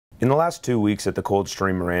In the last 2 weeks at the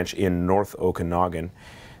Coldstream Ranch in North Okanagan,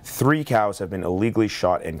 3 cows have been illegally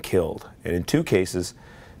shot and killed. And in 2 cases,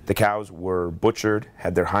 the cows were butchered,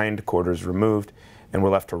 had their hindquarters removed, and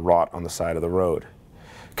were left to rot on the side of the road.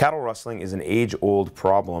 Cattle rustling is an age-old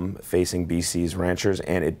problem facing BC's ranchers,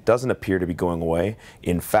 and it doesn't appear to be going away.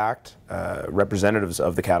 In fact, representatives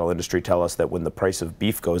of the cattle industry tell us that when the price of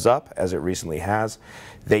beef goes up, as it recently has,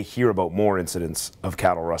 they hear about more incidents of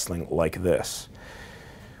cattle rustling like this.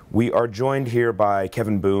 We are joined here by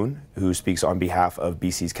Kevin Boon, who speaks on behalf of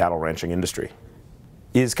BC's cattle ranching industry.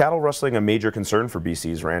 Is cattle rustling a major concern for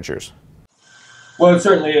BC's ranchers? Well, it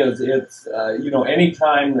certainly is. It's, any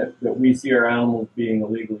time that we see our animals being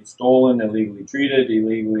illegally stolen, illegally treated,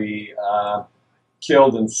 illegally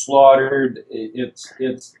killed and slaughtered,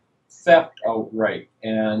 it's theft outright.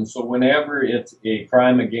 And so whenever it's a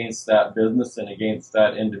crime against that business and against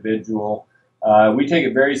that individual, we take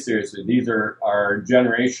it very seriously. These are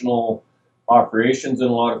generational operations in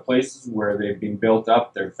a lot of places where they've been built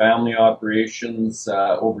up. They're family operations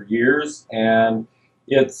over years, and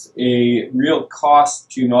it's a real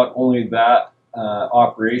cost to not only that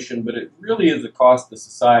operation, but it really is a cost to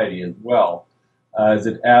society as well, as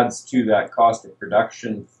it adds to that cost of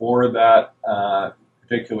production for that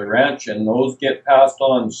particular ranch, and those get passed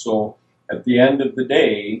on. So at the end of the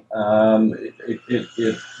day,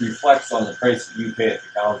 it reflects on the price that you pay at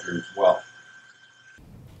the counter as well.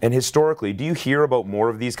 And historically, do you hear about more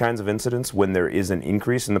of these kinds of incidents when there is an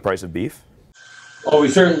increase in the price of beef? Oh, we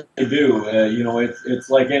certainly do. It's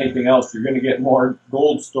like anything else. You're going to get more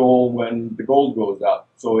gold stole when the gold goes up.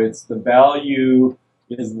 So it's the value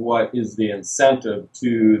is what is the incentive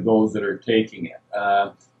to those that are taking it.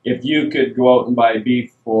 If you could go out and buy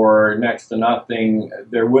beef for next to nothing,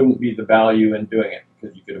 there wouldn't be the value in doing it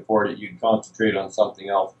because you could afford it. You'd concentrate on something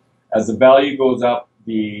else. As the value goes up,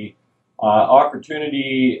 the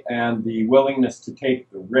opportunity and the willingness to take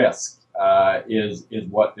the risk is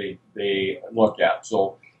what they look at.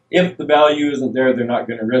 So if the value isn't there, they're not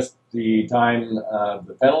going to risk the time of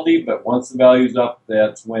the penalty. But once the value's up,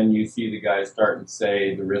 that's when you see the guys start and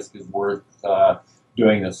say the risk is worth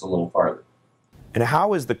doing this a little farther. And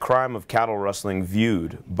how is the crime of cattle rustling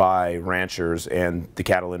viewed by ranchers and the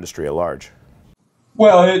cattle industry at large?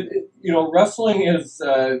 Well, rustling is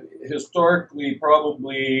historically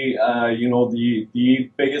probably, the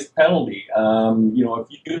biggest penalty.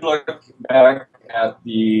 If you look back at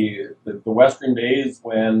the Western days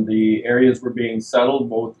when the areas were being settled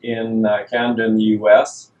both in Canada and the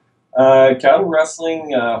U.S., cattle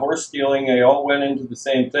rustling, horse stealing, they all went into the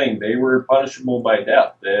same thing. They were punishable by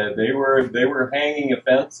death. They were hanging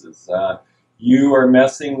offenses. You are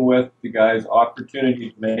messing with the guy's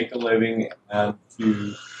opportunity to make a living and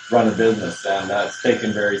to run a business, and that's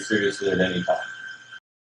taken very seriously at any time.